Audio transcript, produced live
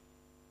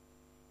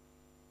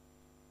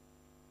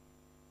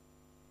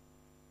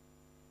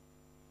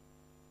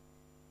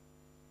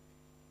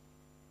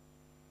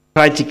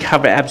Tried to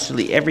cover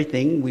absolutely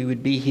everything, we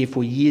would be here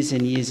for years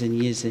and years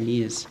and years and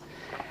years.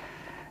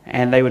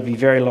 And they would be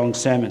very long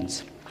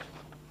sermons.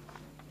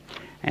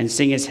 And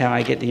seeing as how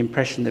I get the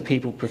impression that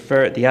people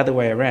prefer it the other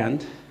way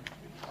around,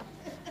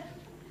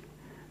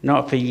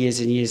 not for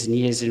years and years and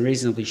years in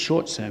reasonably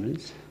short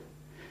sermons,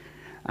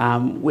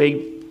 we're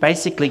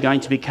basically going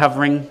to be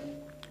covering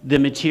the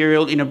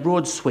material in a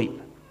broad sweep.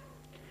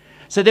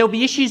 So there'll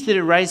be issues that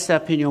are raised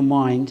up in your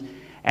mind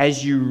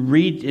as you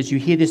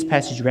hear this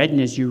passage read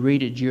and as you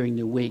read it during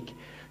the week.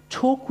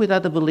 Talk with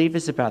other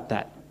believers about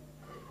that.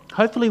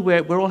 Hopefully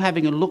we're all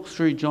having a look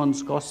through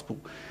John's Gospel.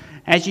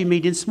 As you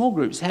meet in small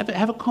groups, have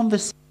a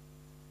conversation.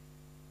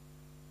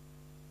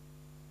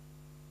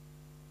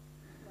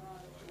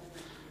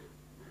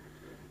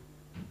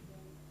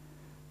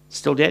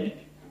 Still dead?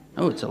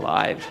 Oh, it's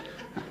alive.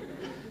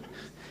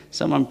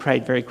 Someone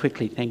prayed very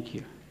quickly, thank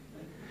you.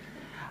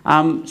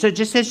 So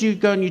just as you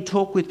go and you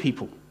talk with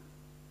people,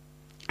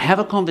 have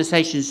a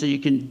conversation so you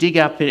can dig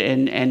up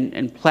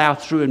and plough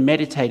through and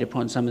meditate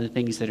upon some of the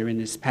things that are in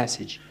this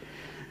passage.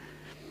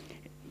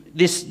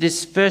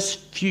 This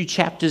first few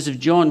chapters of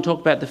John talk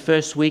about the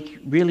first week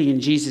really in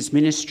Jesus'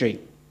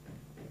 ministry.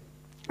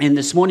 And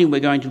this morning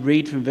we're going to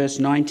read from verse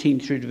 19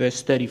 through to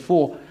verse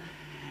 34,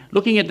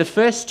 looking at the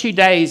first 2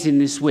 days in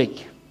this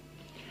week.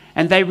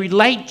 And they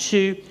relate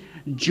to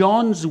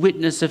John's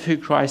witness of who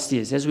Christ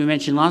is. As we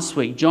mentioned last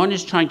week, John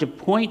is trying to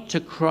point to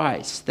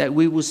Christ, that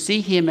we will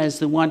see him as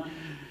the one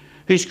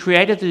who's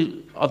creator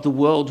of the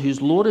world,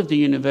 who's Lord of the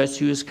universe,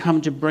 who has come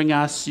to bring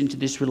us into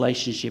this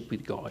relationship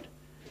with God.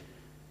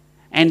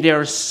 And there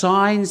are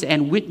signs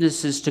and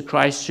witnesses to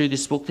Christ through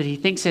this book that he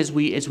thinks as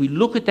we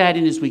look at that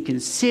and as we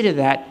consider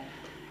that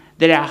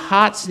our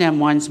hearts and our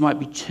minds might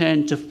be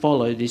turned to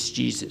follow this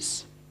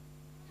Jesus.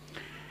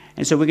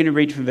 And so we're going to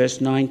read from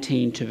verse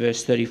 19 to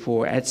verse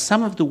 34 at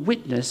some of the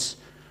witness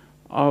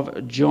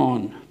of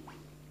John,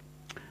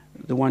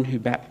 the one who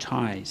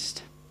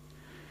baptized.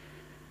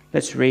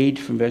 Let's read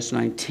from verse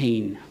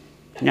 19.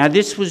 Now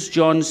this was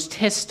John's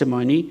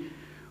testimony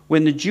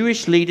when the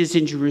Jewish leaders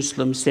in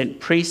Jerusalem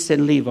sent priests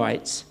and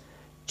Levites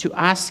to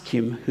ask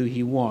him who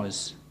he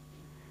was.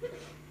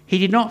 He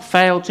did not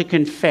fail to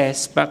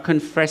confess, but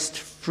confessed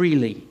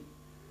freely,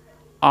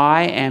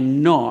 "I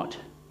am not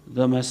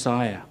the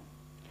Messiah."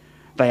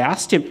 They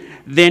asked him,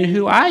 "Then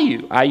who are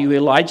you? Are you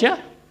Elijah?"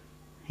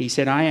 He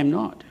said, "I am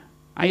not."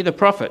 "Are you the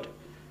prophet?"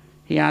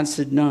 He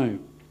answered, "No."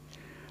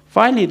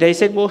 Finally they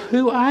said, "Well,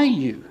 who are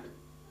you?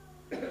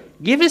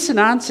 Give us an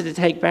answer to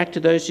take back to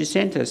those who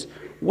sent us.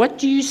 What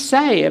do you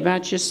say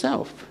about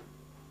yourself?"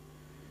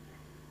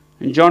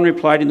 And John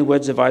replied in the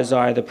words of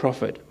Isaiah the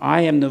prophet,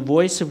 "I am the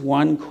voice of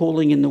one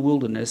calling in the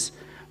wilderness,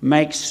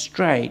 make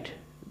straight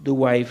the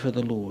way for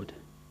the Lord."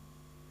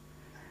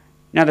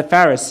 Now the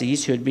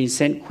Pharisees who had been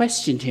sent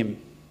questioned him.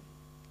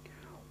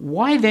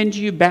 "Why then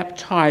do you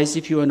baptize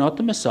if you are not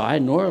the Messiah,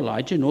 nor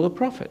Elijah, nor the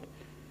prophet?"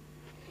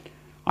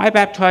 "I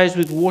baptize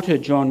with water,"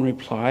 John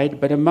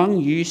replied, "but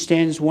among you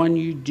stands one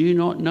you do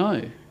not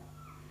know.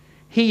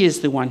 He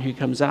is the one who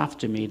comes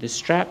after me, the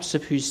straps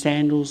of whose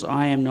sandals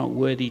I am not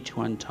worthy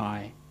to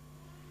untie."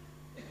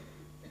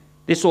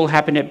 This all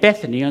happened at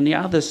Bethany on the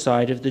other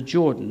side of the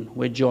Jordan,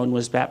 where John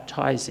was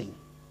baptizing.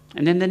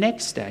 And then the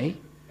next day,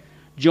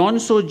 John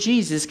saw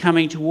Jesus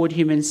coming toward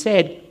him and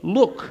said,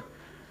 "Look,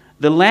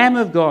 the Lamb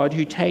of God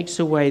who takes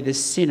away the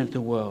sin of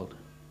the world.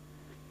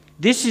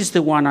 This is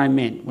the one I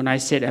meant when I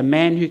said, a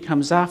man who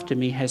comes after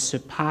me has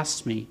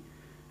surpassed me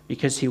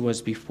because he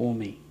was before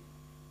me.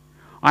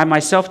 I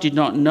myself did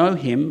not know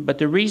him, but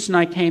the reason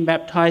I came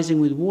baptizing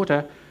with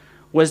water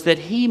was that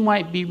he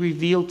might be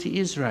revealed to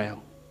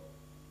Israel."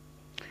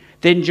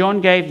 Then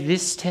John gave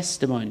this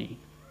testimony,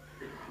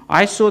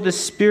 "I saw the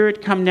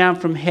Spirit come down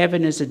from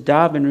heaven as a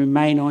dove and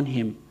remain on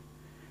him.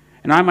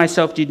 And I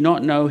myself did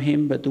not know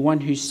him, but the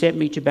one who sent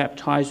me to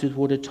baptize with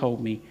water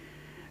told me,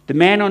 the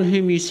man on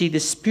whom you see the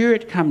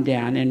Spirit come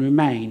down and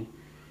remain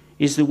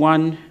is the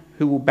one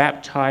who will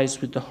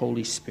baptize with the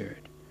Holy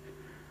Spirit.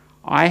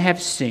 I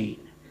have seen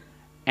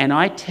and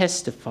I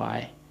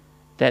testify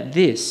that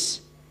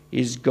this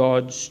is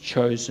God's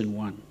chosen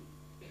one."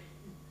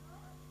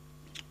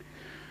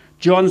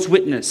 John's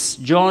witness,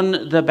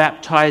 John the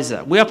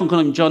Baptizer. We often call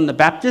him John the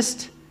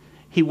Baptist.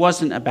 He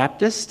wasn't a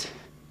Baptist,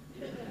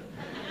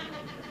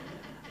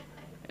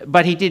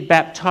 but he did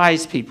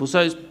baptize people,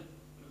 so it's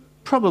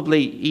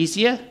probably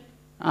easier.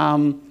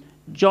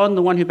 John,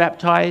 the one who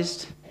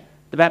baptized,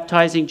 the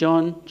baptizing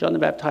John, John the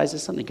Baptizer,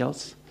 something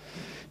else,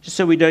 just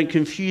so we don't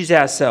confuse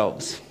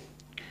ourselves.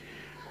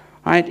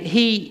 Right?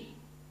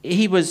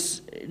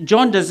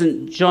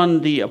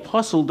 John the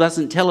Apostle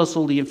doesn't tell us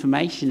all the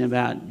information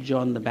about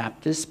John the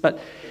Baptist, but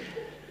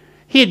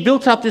he had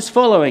built up this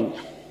following.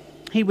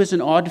 He was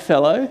an odd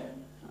fellow,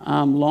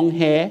 long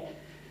hair,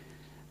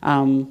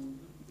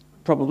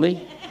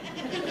 probably.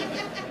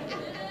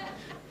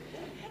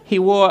 He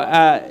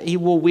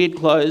wore weird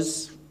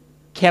clothes,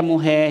 camel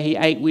hair, he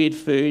ate weird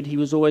food, he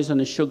was always on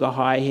a sugar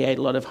high, he ate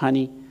a lot of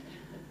honey.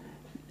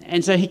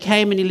 And so he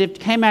came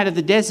out of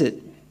the desert.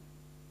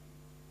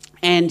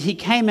 And he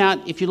came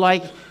out, if you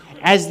like,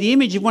 as the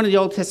image of one of the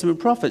Old Testament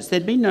prophets.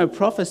 There'd been no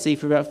prophecy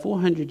for about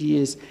 400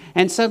 years.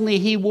 And suddenly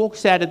he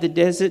walks out of the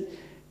desert,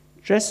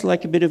 dressed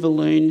like a bit of a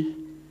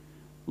loon,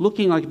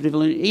 looking like a bit of a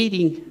loon,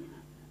 eating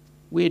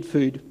weird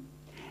food,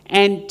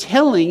 and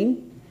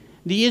telling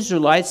the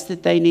Israelites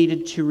that they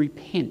needed to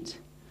repent,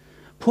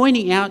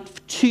 pointing out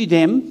to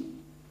them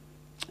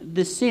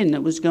the sin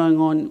that was going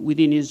on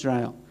within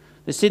Israel,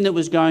 the sin that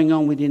was going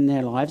on within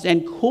their lives,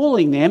 and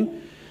calling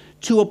them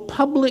to a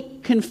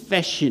public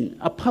confession,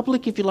 a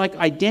public, if you like,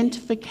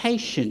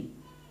 identification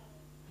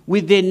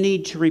with their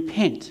need to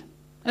repent.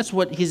 That's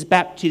what his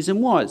baptism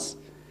was.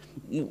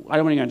 I don't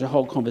want to go into a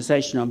whole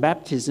conversation on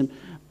baptism,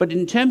 but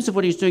in terms of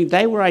what he was doing,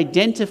 they were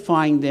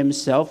identifying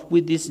themselves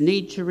with this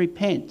need to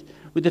repent,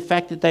 with the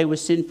fact that they were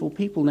sinful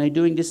people, and they're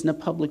doing this in a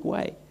public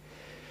way.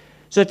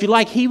 So if you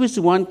like, he was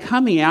the one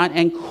coming out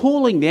and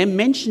calling them,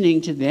 mentioning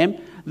to them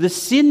the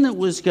sin that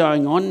was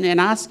going on, and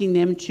asking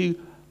them to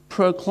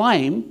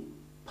proclaim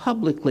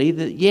publicly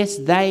that yes,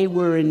 they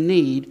were in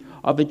need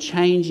of a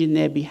change in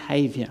their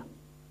behaviour.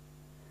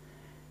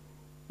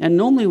 And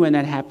normally when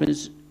that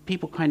happens,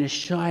 people kind of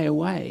shy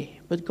away.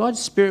 But God's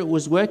Spirit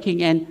was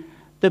working, and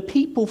the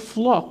people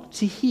flocked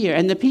to hear,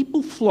 and the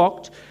people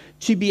flocked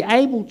to be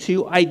able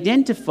to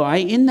identify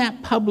in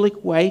that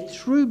public way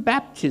through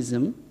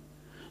baptism,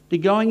 the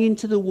going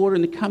into the water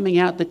and the coming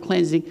out, the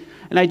cleansing,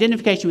 an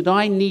identification with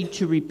I need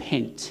to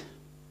repent.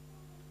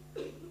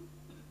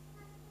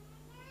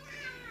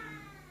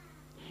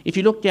 If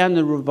you look down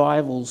the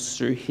revivals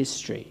through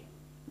history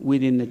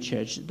within the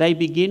church, they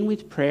begin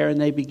with prayer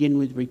and they begin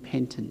with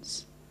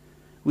repentance,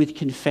 with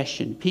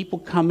confession. People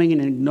coming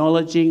and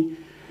acknowledging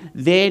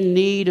their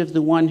need of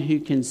the one who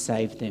can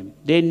save them,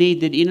 their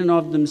need that in and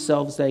of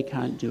themselves they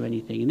can't do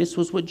anything. And this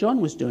was what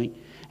John was doing.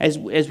 As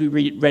we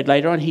read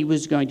later on, he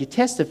was going to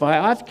testify,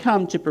 I've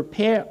come to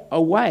prepare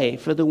a way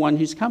for the one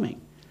who's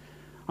coming.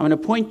 I'm going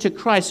to point to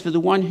Christ for the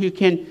one who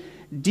can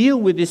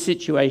deal with this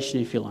situation,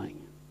 if you like.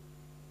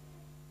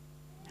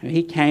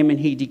 He came and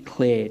he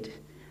declared.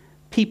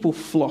 People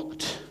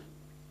flocked.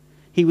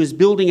 He was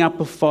building up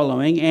a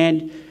following,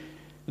 and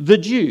the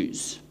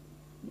Jews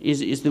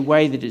is the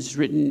way that it's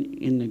written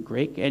in the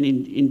Greek. And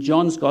in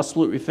John's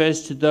Gospel, it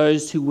refers to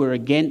those who were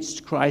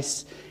against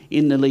Christ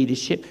in the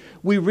leadership.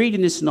 We read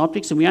in the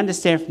Synoptics, and we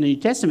understand from the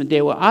New Testament,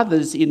 there were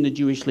others in the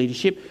Jewish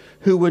leadership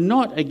who were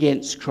not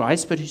against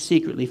Christ, but who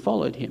secretly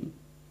followed him.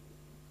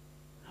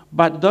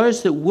 But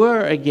those that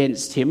were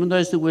against him, and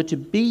those that were to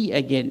be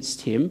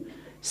against him,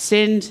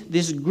 send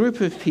this group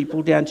of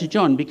people down to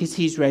John because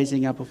he's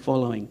raising up a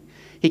following.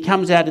 He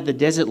comes out of the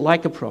desert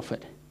like a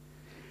prophet.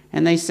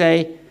 And they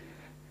say,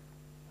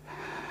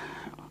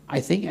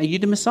 I think, are you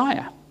the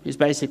Messiah? Is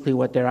basically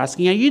what they're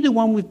asking. Are you the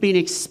one we've been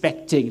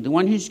expecting? The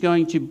one who's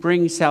going to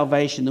bring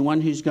salvation? The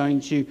one who's going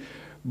to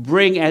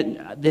bring,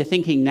 they're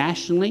thinking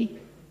nationally,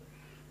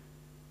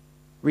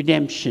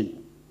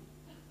 redemption,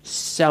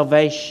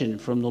 salvation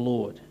from the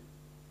Lord.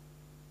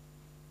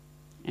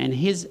 And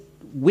his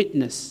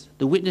witness,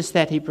 the witness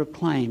that he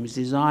proclaims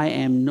is, I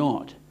am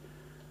not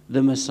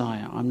the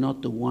Messiah. I'm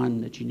not the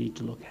one that you need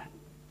to look at.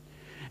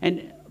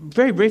 And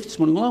very brief this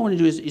morning, all I want to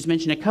do is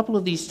mention a couple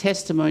of these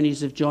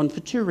testimonies of John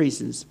for two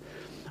reasons.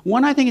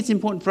 One, I think it's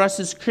important for us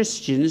as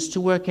Christians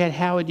to work out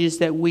how it is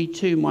that we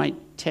too might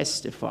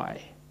testify,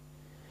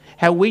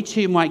 how we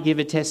too might give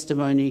a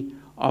testimony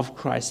of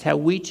Christ, how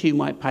we too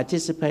might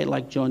participate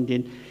like John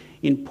did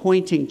in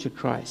pointing to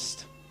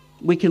Christ.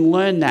 We can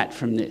learn that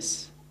from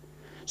this.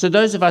 So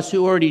those of us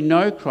who already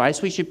know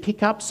Christ, we should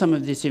pick up some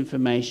of this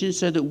information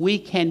so that we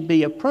can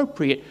be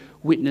appropriate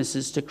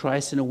witnesses to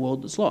Christ in a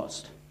world that's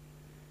lost.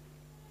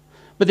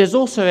 But there's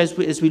also, as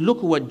we look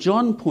at what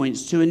John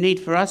points to, a need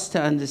for us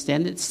to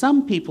understand that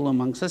some people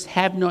amongst us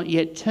have not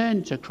yet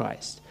turned to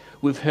Christ.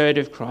 We've heard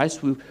of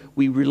Christ,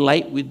 we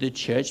relate with the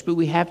church, but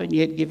we haven't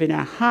yet given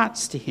our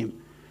hearts to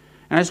him.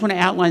 And I just want to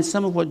outline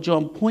some of what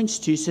John points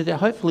to so that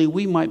hopefully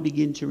we might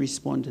begin to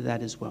respond to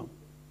that as well.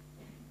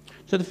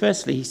 So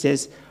firstly, he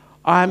says,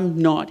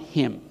 I'm not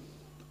him.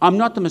 I'm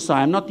not the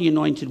Messiah. I'm not the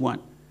anointed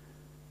one.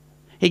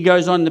 He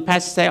goes on in the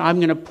passage to say, I'm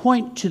going to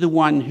point to the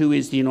one who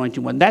is the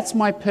anointed one. That's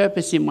my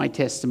purpose in my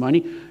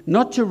testimony,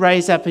 not to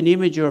raise up an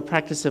image or a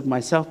practice of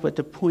myself, but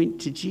to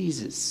point to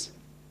Jesus.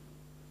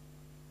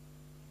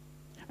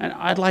 And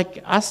I'd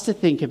like us to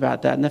think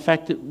about that and the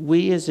fact that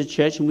we as a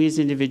church and we as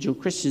individual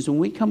Christians, when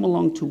we come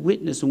along to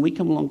witness, when we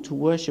come along to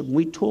worship, when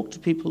we talk to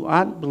people who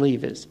aren't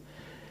believers,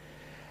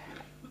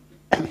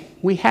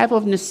 we have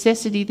of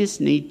necessity this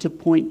need to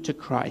point to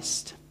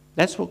Christ.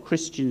 That's what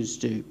Christians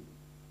do.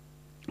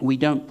 We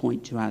don't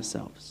point to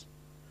ourselves.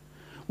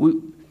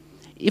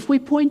 If we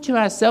point to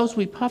ourselves,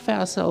 we puff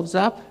ourselves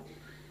up.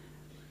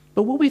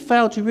 But what we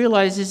fail to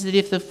realize is that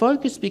if the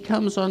focus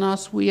becomes on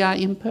us, we are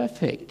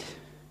imperfect.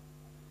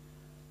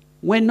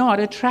 We're not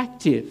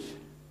attractive.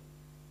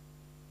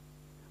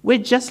 We're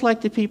just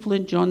like the people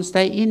in John's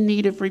day, in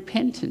need of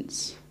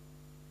repentance.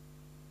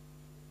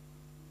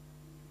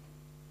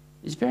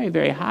 It's very,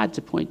 very hard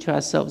to point to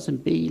ourselves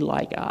and be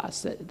like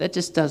us. That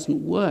just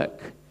doesn't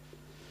work.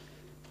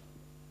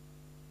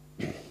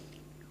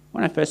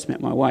 When I first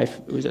met my wife,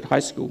 it was at high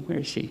school. Where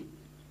is she?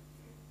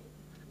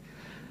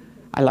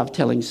 I love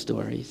telling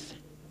stories.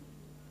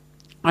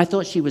 I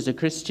thought she was a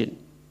Christian.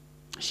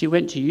 She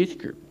went to youth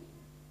group.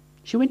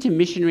 She went to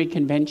missionary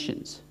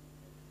conventions.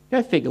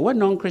 Go figure, what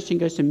non-Christian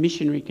goes to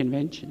missionary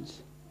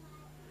conventions?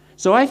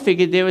 So I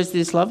figured there was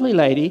this lovely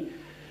lady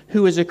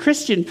who was a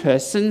Christian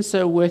person,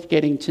 so worth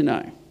getting to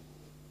know.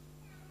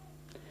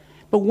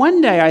 But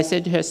one day I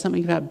said to her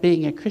something about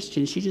being a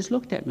Christian. She just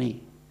looked at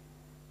me.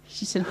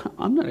 She said,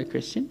 I'm not a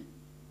Christian.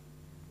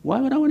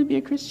 Why would I want to be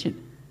a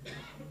Christian?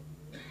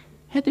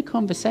 Had the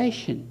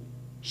conversation.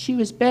 She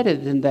was better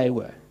than they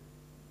were.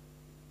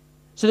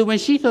 So that when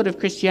she thought of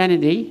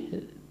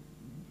Christianity,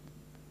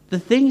 the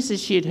things that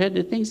she had heard,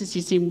 the things that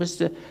she seen was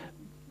to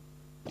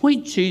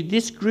point to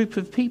this group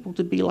of people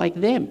to be like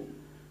them.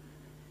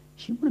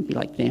 She wouldn't be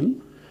like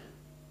them.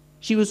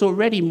 She was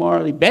already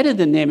morally better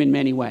than them in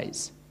many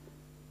ways.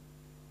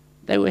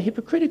 They were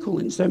hypocritical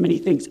in so many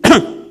things.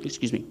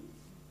 Excuse me.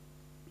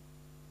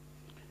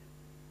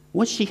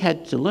 What she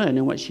had to learn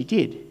and what she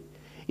did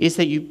is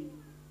that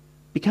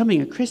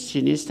becoming a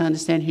Christian is to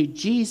understand who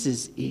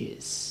Jesus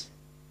is.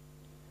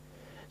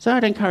 So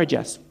I'd encourage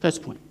us,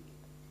 first point,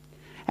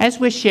 as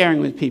we're sharing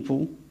with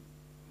people,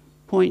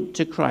 point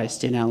to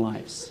Christ in our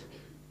lives.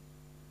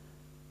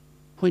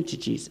 Point to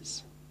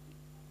Jesus.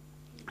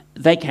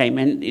 They came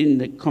and in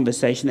the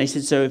conversation they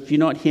said, so if you're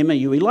not him, are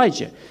you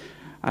Elijah?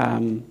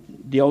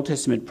 The Old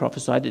Testament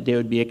prophesied that there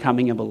would be a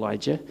coming of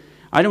Elijah.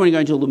 I don't want to go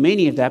into all the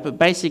meaning of that, but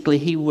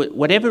basically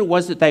whatever it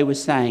was that they were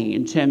saying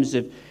in terms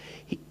of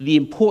the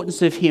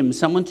importance of him,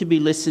 someone to be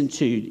listened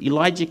to,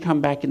 Elijah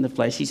come back in the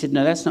flesh, he said,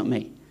 no, that's not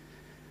me.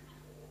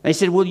 They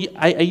said, well,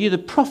 are you the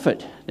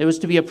prophet? There was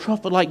to be a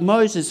prophet like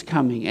Moses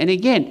coming. And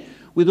again,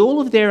 with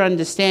all of their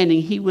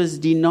understanding, he was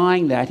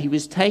denying that. He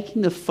was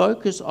taking the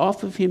focus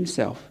off of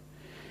himself.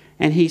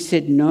 And he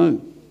said,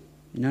 no,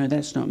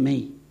 that's not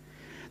me.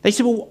 They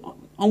said, well,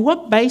 on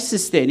what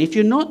basis then? If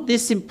you're not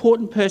this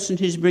important person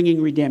who's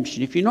bringing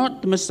redemption, if you're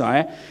not the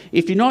Messiah,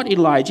 if you're not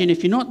Elijah, and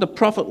if you're not the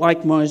prophet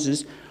like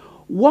Moses,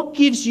 what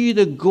gives you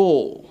the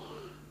gall,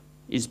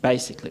 is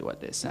basically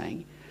what they're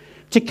saying,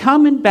 to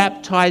come and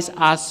baptize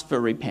us for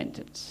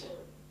repentance?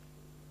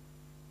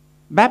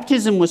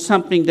 Baptism was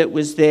something that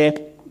was there,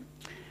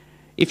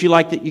 if you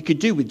like, that you could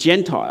do with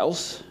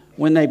Gentiles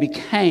when they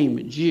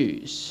became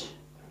Jews,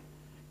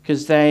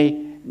 because they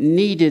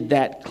needed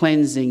that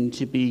cleansing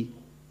to be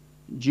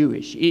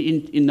Jewish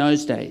in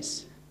those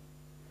days.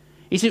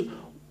 He said,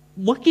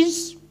 where do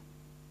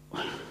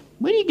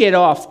you get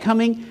off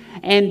coming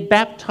and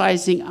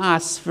baptizing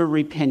us for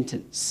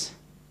repentance?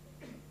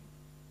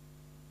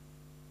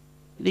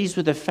 These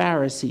were the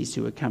Pharisees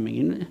who were coming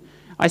in.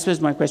 I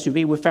suppose my question would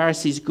be, were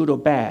Pharisees good or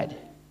bad?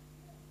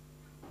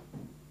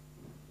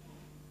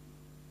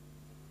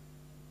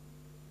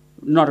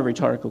 Not a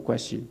rhetorical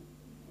question.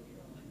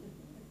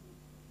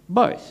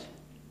 Both.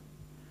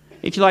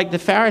 If you like, the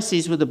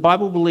Pharisees were the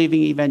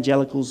Bible-believing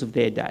evangelicals of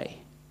their day.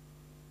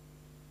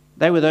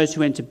 They were those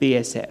who went to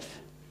BSF.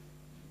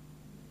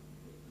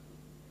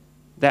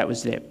 That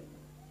was them.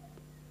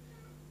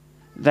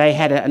 They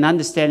had an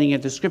understanding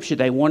of the Scripture.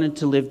 They wanted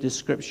to live the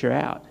Scripture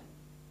out.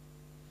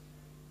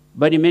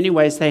 But in many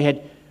ways, they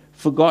had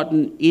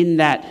forgotten in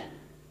that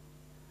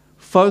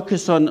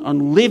focus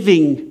on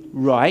living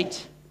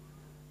right,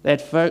 they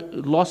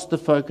had lost the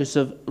focus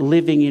of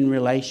living in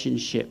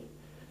relationship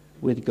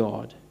with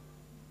God.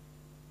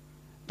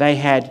 They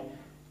had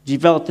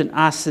developed an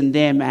us and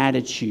them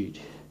attitude.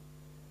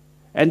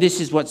 And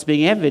this is what's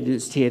being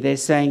evidenced here. They're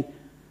saying,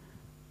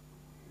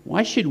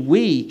 why should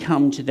we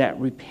come to that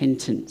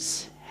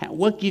repentance?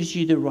 What gives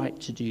you the right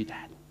to do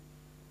that?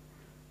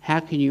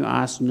 How can you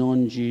ask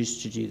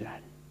non-Jews to do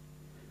that?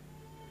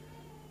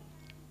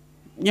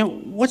 You know,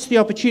 what's the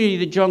opportunity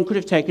that John could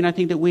have taken? I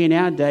think that we in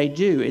our day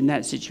do in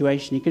that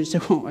situation. He could have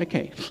said, well,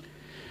 okay,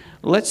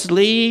 let's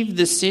leave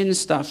the sin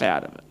stuff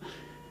out of it.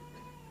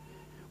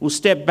 We'll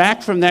step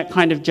back from that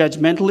kind of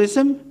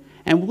judgmentalism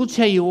and we'll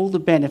tell you all the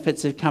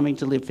benefits of coming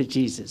to live for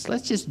Jesus.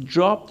 Let's just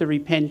drop the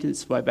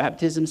repentance by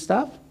baptism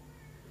stuff.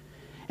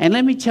 And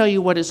let me tell you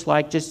what it's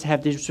like just to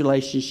have this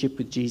relationship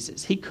with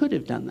Jesus. He could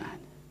have done that,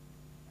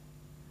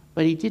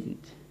 but he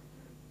didn't.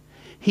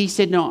 He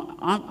said, no,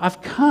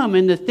 I've come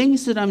and the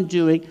things that I'm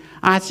doing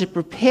are to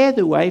prepare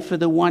the way for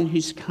the one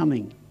who's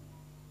coming.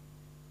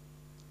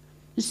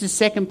 This is the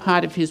second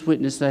part of his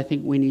witness that I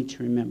think we need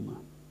to remember.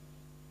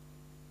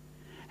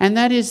 And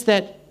that is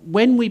that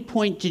when we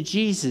point to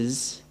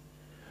Jesus,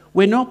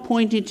 we're not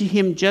pointing to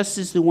him just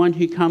as the one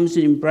who comes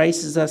and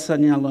embraces us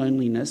in our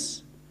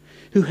loneliness,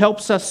 who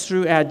helps us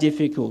through our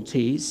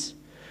difficulties,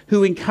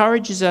 who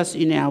encourages us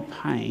in our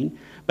pain,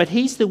 but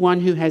he's the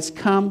one who has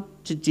come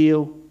to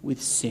deal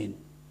with sin.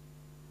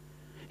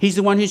 He's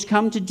the one who's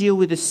come to deal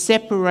with the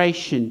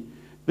separation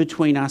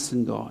between us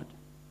and God.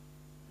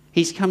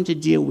 He's come to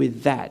deal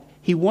with that.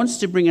 He wants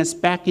to bring us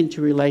back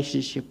into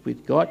relationship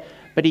with God,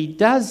 but he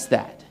does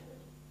that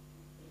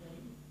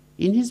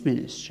in his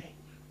ministry,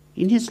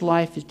 in his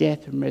life, his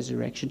death and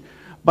resurrection,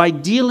 by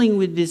dealing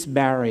with this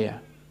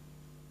barrier.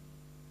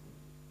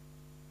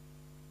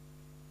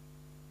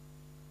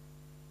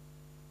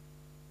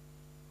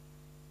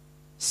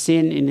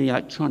 sin in the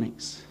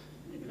electronics.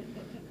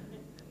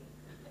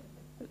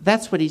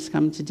 That's what he's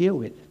come to deal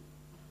with.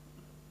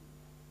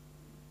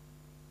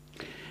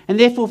 And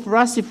therefore, for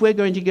us, if we're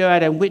going to go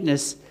out and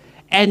witness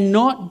and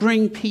not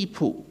bring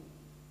people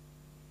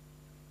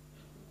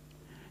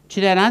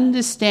to that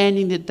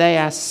understanding that they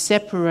are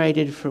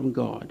separated from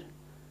God,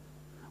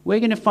 we're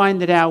going to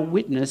find that our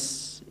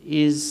witness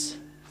is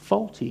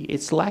faulty.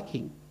 It's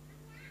lacking.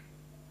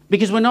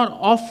 Because we're not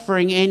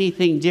offering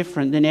anything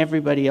different than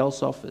everybody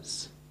else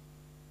offers.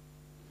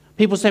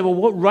 People say, well,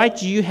 what right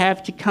do you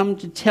have to come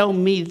to tell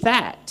me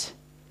that?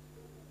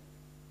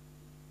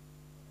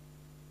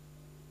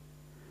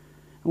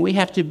 And we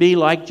have to be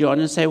like John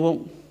and say,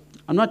 well,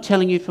 I'm not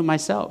telling you for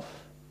myself.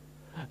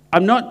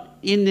 I'm not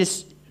in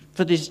this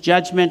for this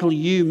judgmental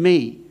you,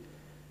 me.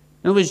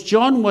 In other words,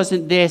 John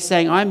wasn't there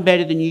saying, I'm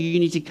better than you, you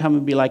need to come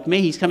and be like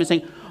me. He's coming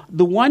saying,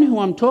 the one who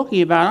I'm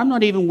talking about, I'm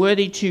not even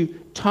worthy to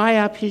tie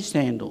up his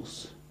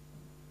sandals.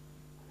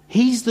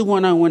 He's the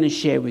one I want to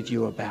share with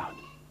you about.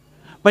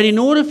 But in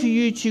order for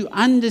you to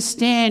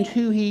understand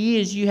who he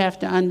is, you have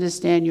to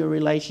understand your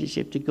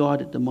relationship to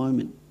God at the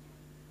moment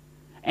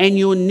and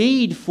your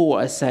need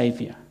for a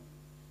Saviour.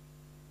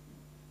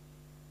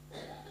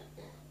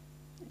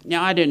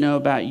 Now, I don't know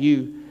about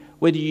you,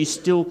 whether you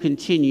still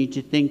continue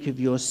to think of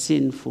your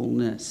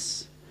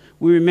sinfulness.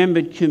 We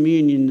remembered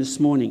communion this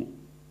morning.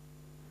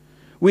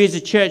 We as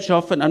a church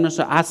often, I'm not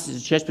sure us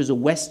as a church, but as a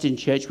Western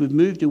church, we've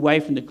moved away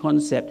from the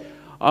concept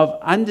of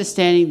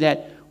understanding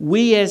that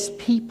we as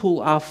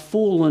people are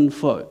fallen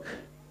folk.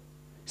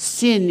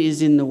 Sin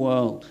is in the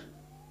world.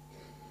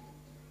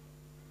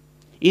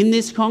 In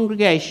this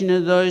congregation are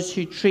those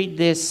who treat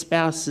their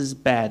spouses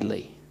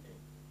badly.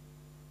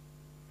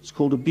 It's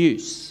called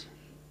abuse.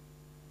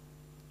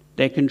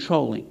 They're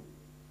controlling.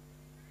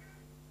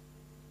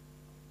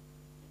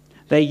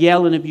 They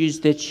yell and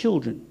abuse their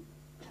children.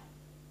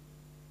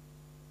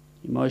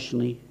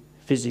 Emotionally,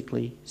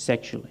 physically,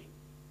 sexually.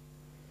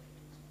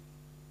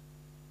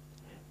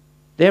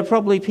 There are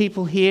probably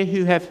people here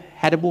who have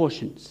had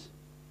abortions.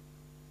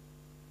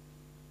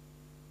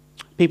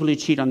 People who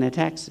cheat on their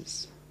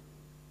taxes.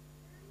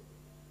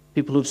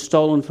 People who've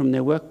stolen from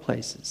their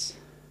workplaces.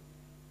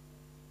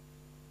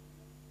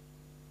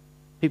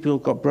 People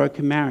who've got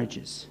broken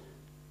marriages.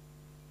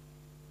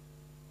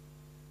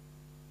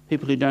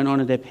 People who don't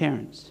honour their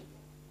parents.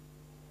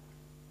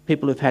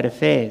 People who've had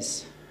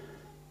affairs.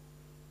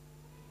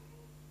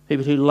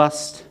 People who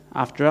lust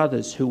after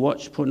others, who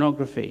watch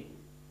pornography.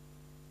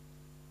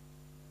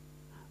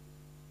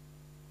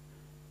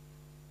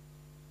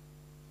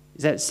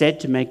 Is that said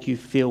to make you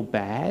feel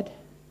bad?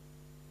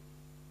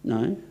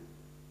 No.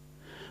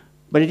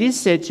 But it is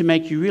said to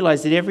make you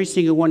realise that every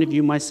single one of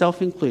you,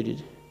 myself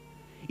included,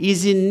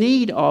 is in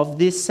need of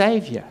this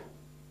Saviour.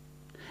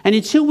 And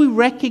until we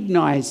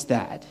recognise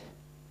that,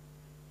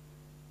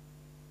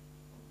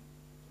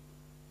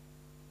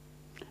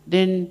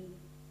 then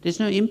there's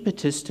no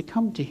impetus to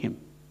come to him.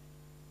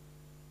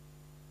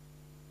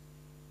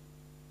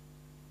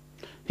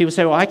 People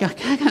say, well, I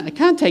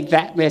can't take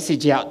that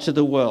message out to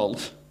the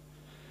world.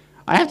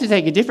 I have to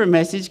take a different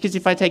message, because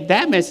if I take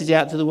that message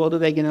out to the world, are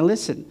they going to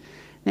listen?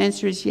 The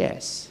answer is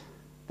yes,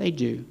 they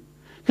do.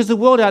 Because the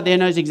world out there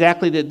knows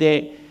exactly that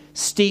they're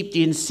steeped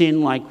in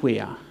sin like we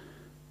are.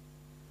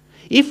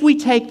 If we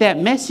take that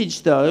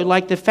message, though,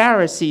 like the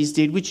Pharisees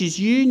did, which is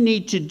you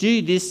need to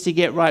do this to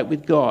get right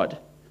with God.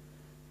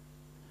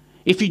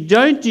 If you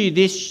don't do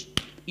this,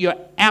 you're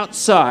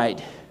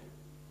outside.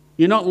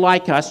 You're not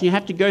like us, and you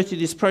have to go through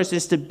this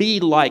process to be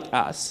like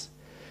us.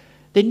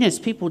 Then yes,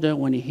 people don't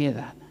want to hear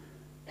that.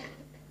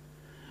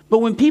 But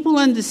when people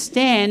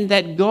understand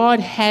that God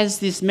has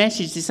this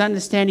message, this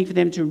understanding for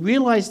them to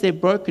realize their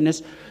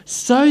brokenness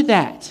so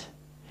that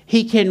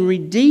he can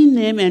redeem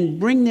them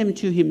and bring them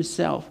to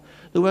himself,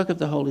 the work of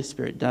the Holy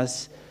Spirit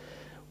does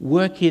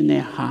work in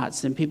their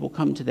hearts, and people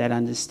come to that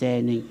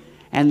understanding,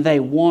 and they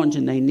want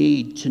and they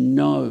need to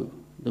know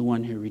the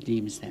one who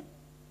redeems them.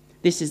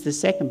 This is the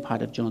second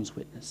part of John's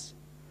witness.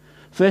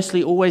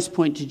 Firstly, always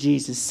point to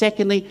Jesus.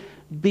 Secondly,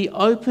 be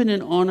open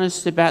and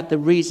honest about the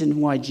reason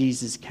why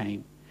Jesus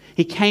came.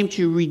 He came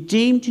to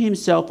redeem to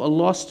himself a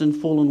lost and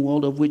fallen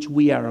world of which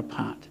we are a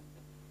part.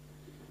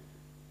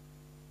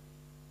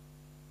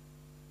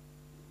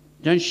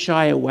 Don't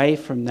shy away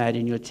from that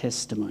in your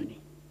testimony.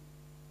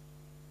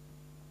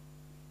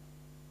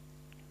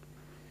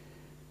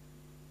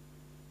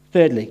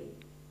 Thirdly,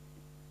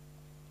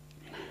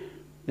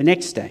 the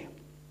next day,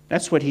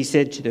 that's what he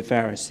said to the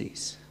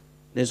Pharisees.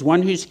 There's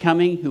one who's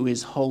coming who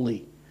is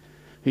holy,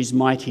 who's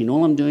mighty, and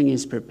all I'm doing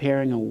is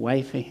preparing a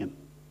way for him.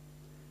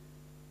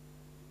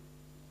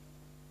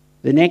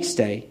 The next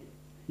day,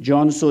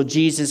 John saw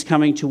Jesus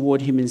coming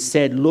toward him and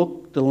said,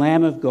 "Look, the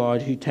Lamb of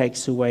God who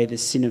takes away the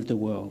sin of the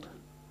world.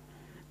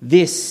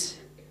 This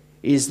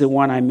is the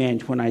one I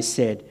meant when I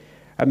said,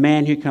 a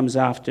man who comes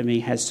after me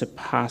has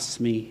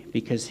surpassed me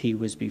because he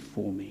was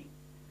before me."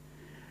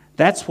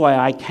 That's why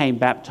I came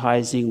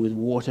baptizing with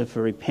water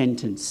for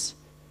repentance,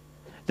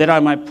 that I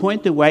might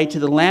point the way to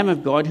the Lamb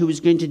of God who is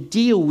going to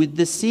deal with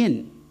the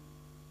sin.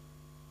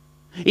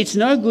 It's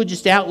no good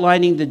just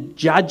outlining the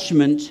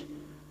judgment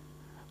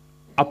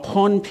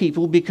upon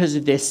people because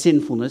of their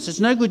sinfulness. It's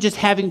no good just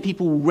having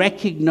people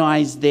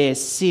recognize their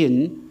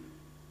sin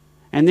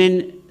and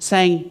then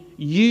saying,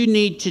 you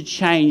need to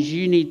change,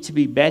 you need to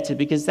be better,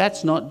 because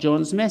that's not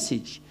John's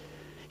message.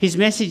 His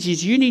message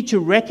is you need to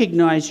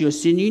recognize your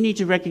sin, you need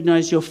to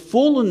recognize your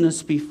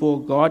fallenness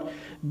before God,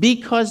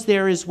 because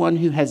there is one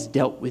who has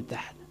dealt with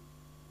that.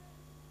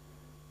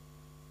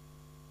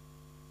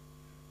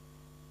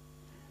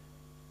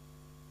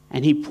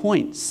 And he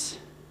points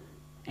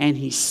and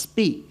he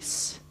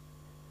speaks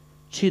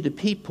to the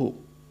people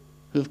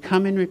who have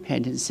come in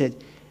repentance and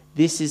said,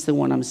 this is the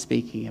one I'm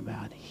speaking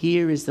about.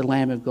 Here is the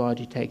Lamb of God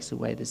who takes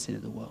away the sin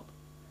of the world.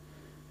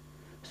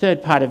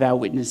 Third part of our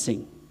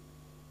witnessing.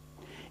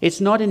 It's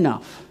not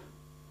enough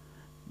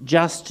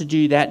just to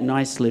do that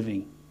nice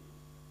living.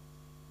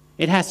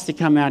 It has to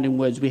come out in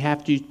words. We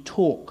have to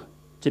talk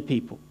to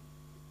people.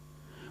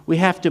 We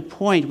have to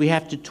point. We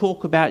have to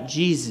talk about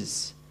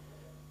Jesus.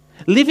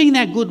 Living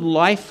that good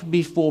life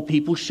before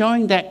people,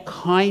 showing that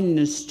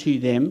kindness to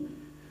them,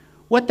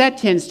 what that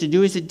tends to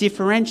do is it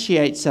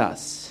differentiates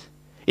us.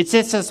 It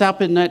sets us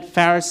up in that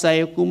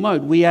Pharisaical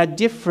mode. We are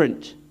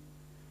different.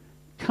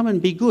 Come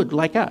and be good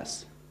like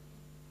us.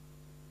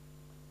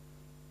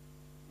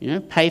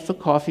 Pay for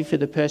coffee for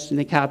the person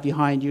in the car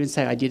behind you and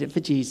say, I did it for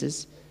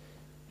Jesus.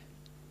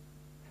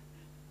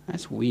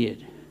 That's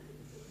weird.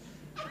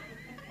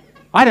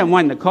 I don't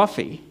mind the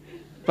coffee,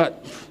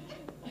 but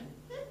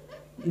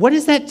what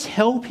does that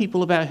tell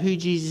people about who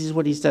Jesus is,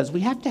 what he does? We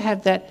have to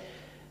have that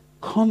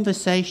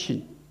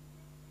conversation.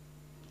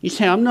 You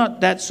say, I'm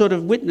not that sort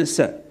of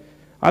witnesser.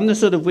 I'm the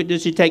sort of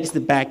witness who takes the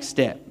back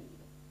step.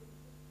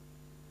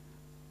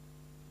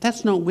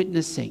 That's not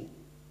witnessing.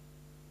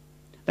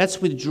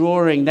 That's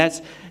withdrawing.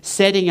 That's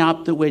setting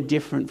up that we're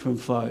different from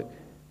folk.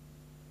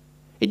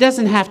 It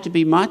doesn't have to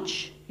be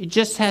much. It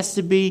just has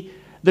to be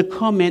the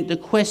comment, the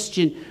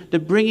question, the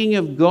bringing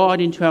of God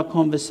into our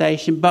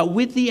conversation, but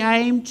with the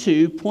aim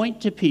to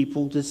point to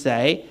people to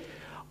say,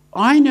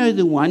 I know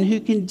the one who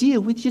can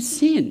deal with your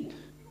sin.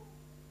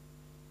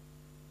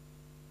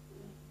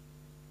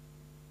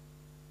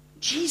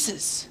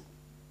 Jesus,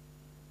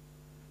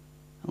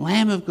 the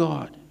Lamb of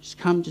God, has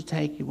come to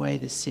take away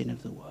the sin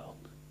of the world.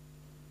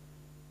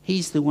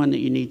 He's the one that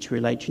you need to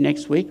relate to.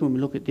 Next week, when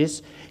we look at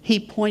this, he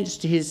points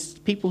to his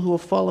people who are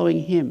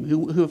following him,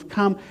 who have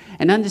come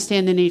and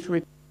understand the need for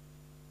repentance.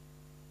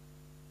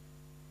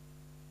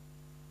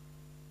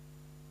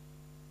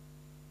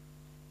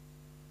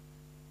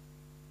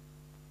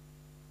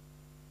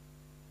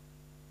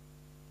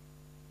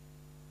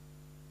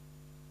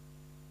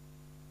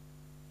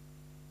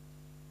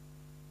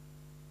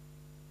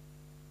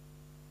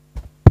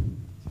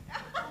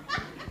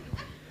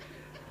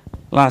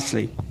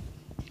 Lastly,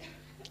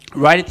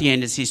 right at the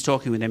end as he's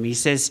talking with them, he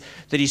says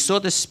that he saw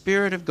the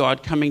Spirit of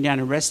God coming down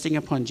and resting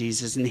upon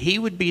Jesus, and he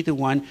would be the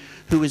one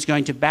who was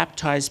going to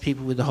baptize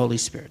people with the Holy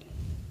Spirit.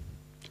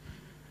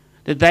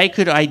 That they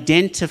could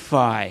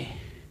identify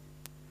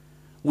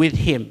with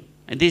him.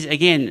 And this,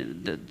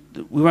 again,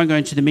 we won't go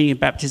into the meaning of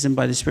baptism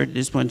by the Spirit at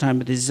this point in time,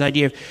 but there's this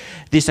idea of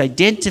this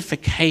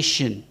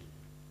identification,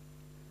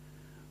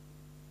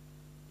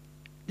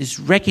 this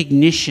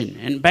recognition.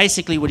 And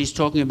basically what he's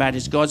talking about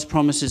is God's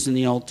promises in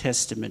the Old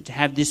Testament, to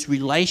have this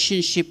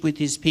relationship with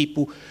his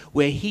people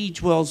where he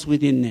dwells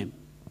within them,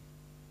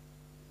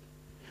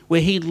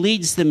 where he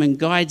leads them and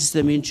guides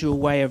them into a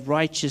way of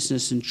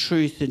righteousness and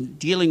truth and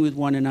dealing with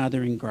one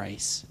another in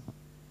grace.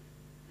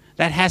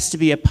 That has to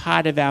be a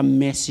part of our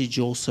message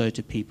also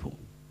to people.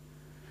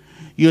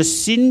 Your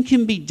sin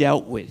can be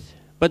dealt with,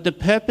 but the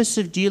purpose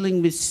of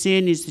dealing with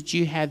sin is that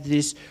you have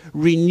this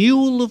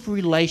renewal of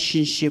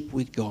relationship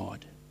with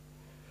God.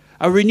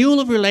 A renewal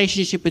of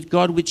relationship with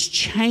God which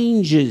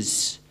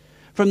changes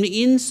from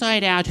the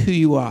inside out who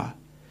you are.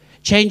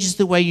 Changes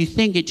the way you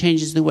think, it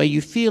changes the way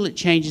you feel, it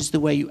changes the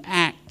way you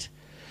act.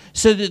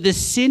 So that the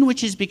sin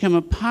which has become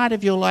a part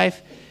of your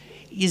life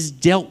is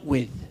dealt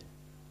with.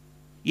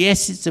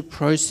 Yes, it's a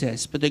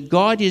process, but that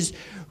God has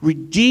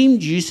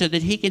redeemed you so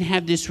that he can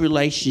have this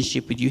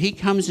relationship with you. He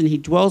comes and he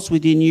dwells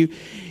within you.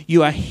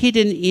 You are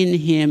hidden in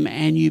him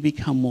and you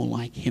become more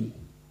like him.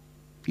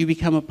 You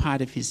become a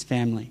part of his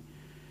family.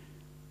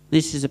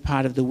 This is a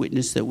part of the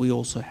witness that we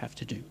also have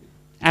to do.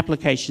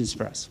 Applications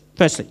for us.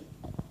 Firstly,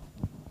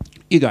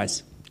 you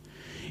guys,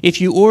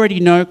 if you already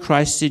know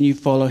Christ and you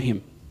follow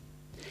him,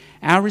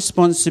 our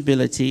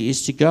responsibility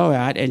is to go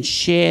out and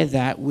share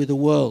that with the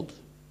world.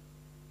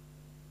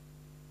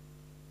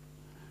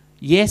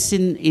 Yes,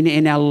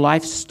 in our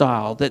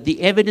lifestyle, that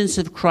the evidence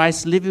of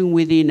Christ living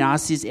within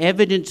us is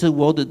evident to the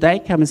world, that they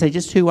come and say,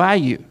 just who are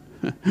you?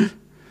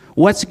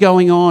 What's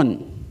going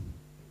on?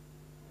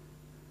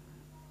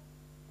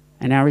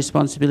 And our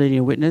responsibility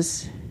and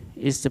witness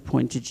is to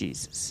point to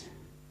Jesus.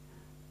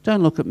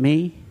 Don't look at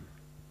me.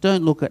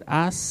 Don't look at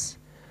us.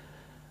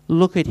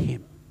 Look at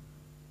him.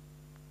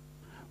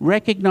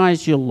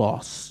 Recognize you're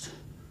lost.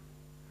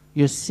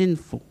 You're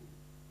sinful.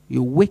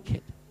 You're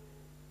wicked.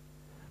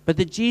 But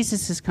that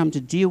Jesus has come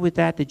to deal with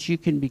that you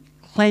can be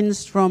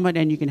cleansed from it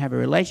and you can have a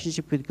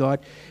relationship with God.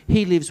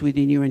 He lives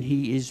within you and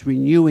he is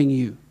renewing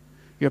you.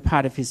 You're a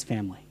part of his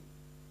family.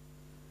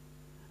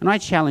 And I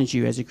challenge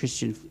you as a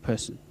Christian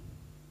person.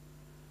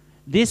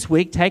 This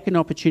week, take an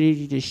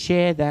opportunity to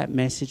share that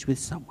message with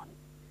someone.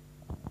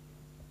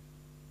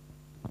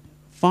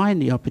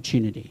 Find the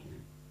opportunity.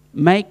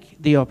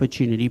 Make the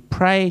opportunity.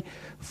 Pray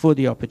for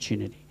the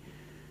opportunity.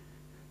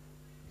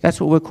 That's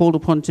what we're called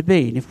upon to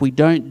be. And if we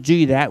don't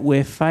do that,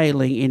 we're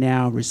failing in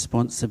our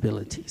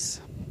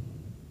responsibilities.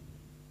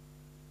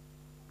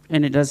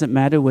 And it doesn't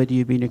matter whether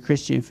you've been a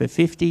Christian for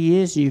 50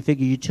 years and you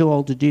figure you're too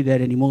old to do that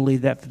anymore,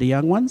 leave that for the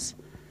young ones.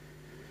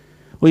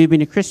 Or you've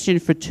been a Christian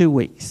for 2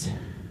 weeks,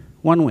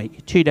 1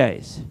 week, 2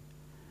 days.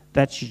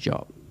 That's your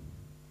job.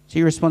 It's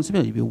your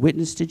responsibility. Be a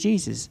witness to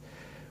Jesus.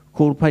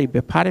 Called upon you to be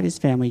a part of his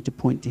family to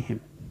point to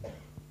him.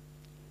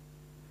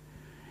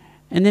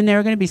 And then there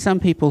are going to be some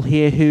people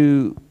here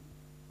who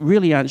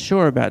really aren't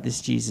sure about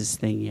this Jesus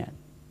thing yet.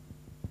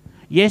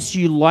 Yes,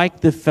 you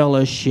like the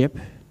fellowship,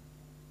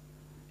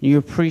 you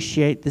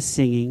appreciate the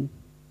singing,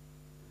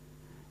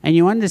 and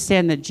you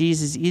understand that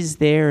Jesus is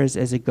there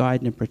as a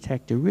guide and a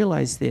protector.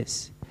 Realize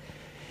this.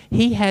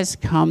 He has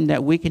come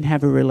that we can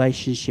have a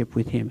relationship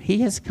with him.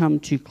 He has come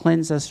to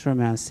cleanse us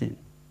from our sin.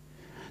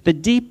 The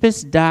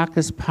deepest,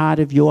 darkest part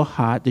of your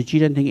heart that you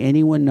don't think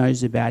anyone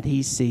knows about,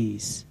 he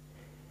sees.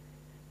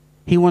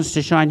 He wants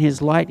to shine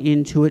his light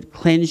into it,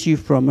 cleanse you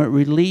from it,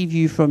 relieve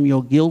you from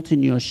your guilt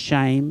and your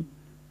shame,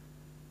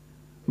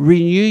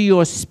 renew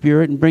your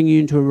spirit and bring you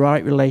into a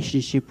right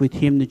relationship with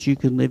him that you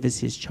can live as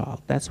his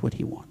child. That's what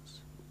he wants.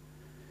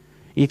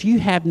 If you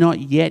have not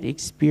yet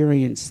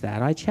experienced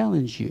that, I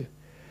challenge you.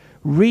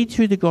 Read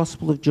through the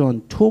Gospel of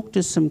John. Talk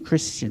to some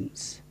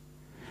Christians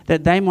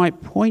that they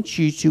might point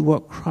you to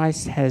what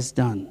Christ has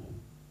done,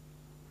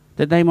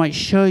 that they might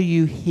show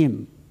you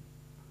him,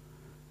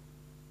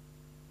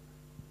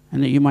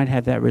 and that you might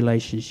have that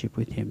relationship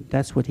with him.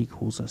 That's what he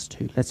calls us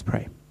to. Let's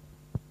pray.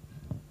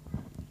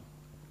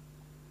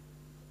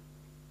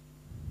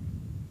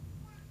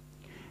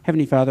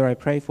 Heavenly Father, I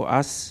pray for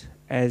us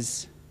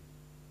as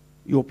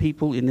your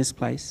people in this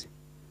place.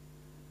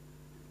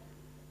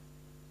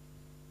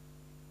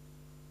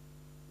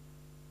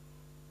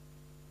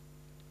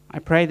 I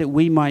pray that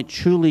we might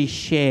truly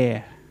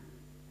share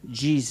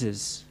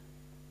Jesus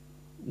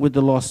with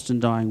the lost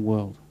and dying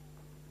world.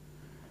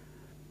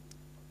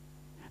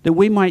 That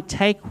we might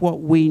take what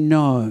we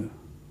know,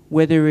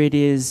 whether it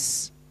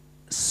is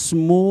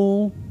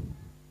small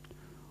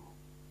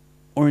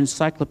or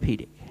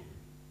encyclopedic,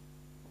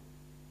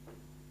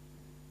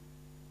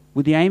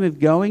 with the aim of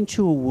going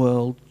to a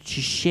world to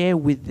share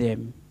with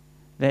them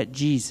that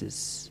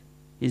Jesus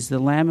is the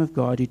Lamb of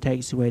God who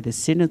takes away the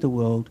sin of the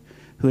world,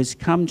 who has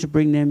come to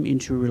bring them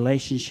into a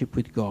relationship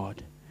with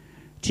God,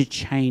 to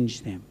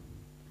change them.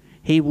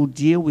 He will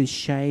deal with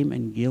shame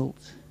and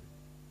guilt,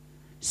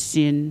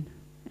 sin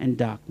and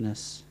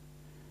darkness,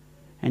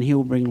 and he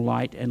will bring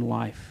light and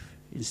life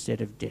instead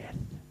of death.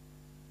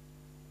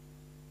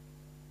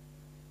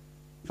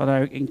 Father,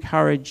 I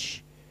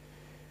encourage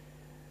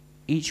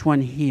each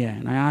one here,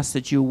 and I ask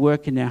that you'll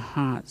work in their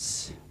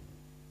hearts,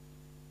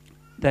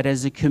 that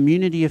as a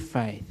community of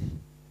faith,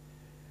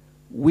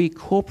 we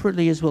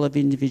corporately as well as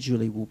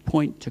individually will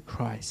point to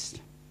Christ.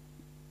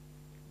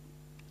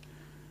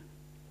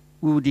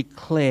 We will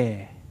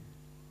declare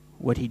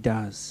what he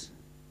does.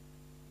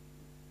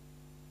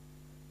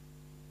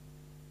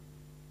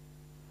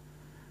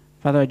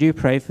 Father, I do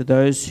pray for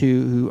those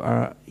who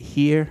are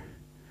here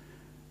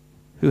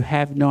who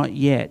have not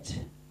yet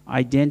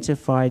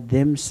identified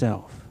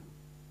themselves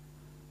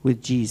with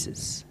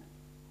Jesus.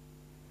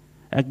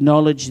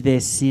 Acknowledge their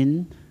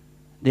sin,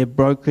 their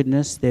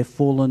brokenness, their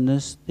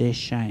fallenness, their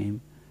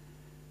shame,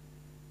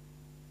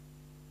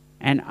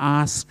 and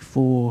ask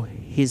for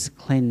his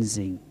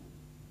cleansing,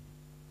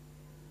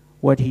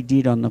 what he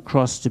did on the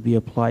cross to be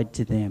applied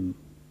to them,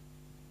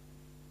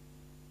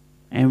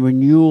 and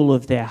renewal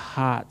of their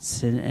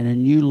hearts and a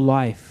new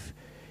life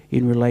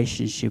in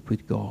relationship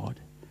with God.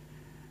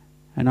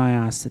 And I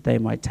ask that they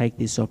might take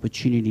this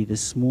opportunity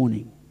this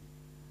morning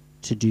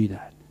to do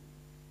that.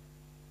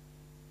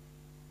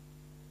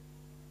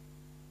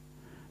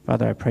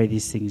 Father, I pray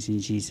these things in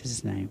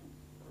Jesus' name.